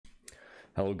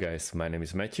Hello guys, my name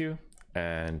is Matthew,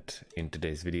 and in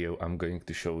today's video I'm going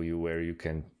to show you where you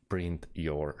can print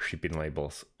your shipping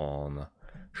labels on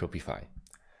Shopify.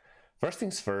 First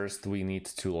things first, we need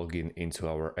to log in into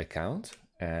our account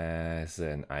as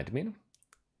an admin,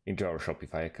 into our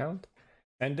Shopify account,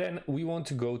 and then we want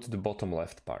to go to the bottom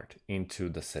left part, into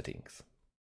the settings.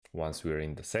 Once we're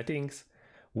in the settings,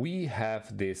 we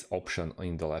have this option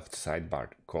in the left sidebar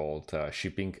called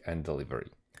shipping and delivery.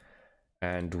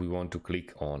 And we want to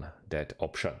click on that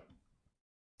option.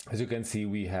 As you can see,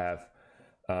 we have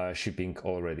shipping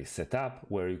already set up,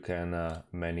 where you can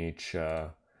manage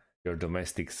your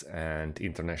domestics and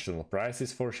international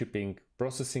prices for shipping,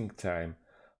 processing time,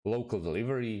 local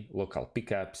delivery, local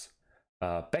pickups,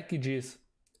 packages,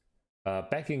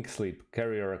 packing slip,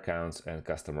 carrier accounts, and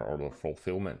customer order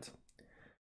fulfillment.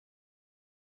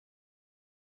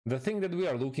 The thing that we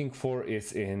are looking for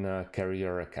is in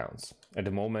carrier accounts. At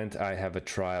the moment, I have a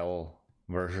trial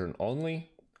version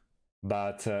only,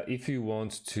 but if you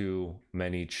want to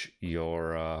manage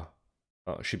your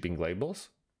shipping labels,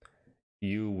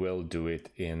 you will do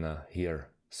it in here.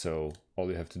 So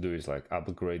all you have to do is like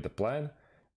upgrade the plan,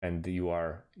 and you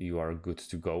are good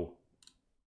to go.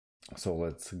 So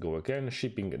let's go again,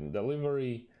 shipping and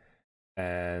delivery.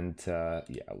 And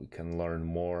yeah, we can learn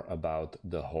more about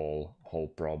the whole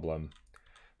problem,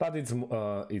 but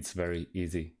it's very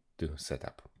easy to set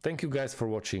up. Thank you guys for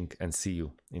watching, and see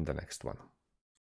you in the next one.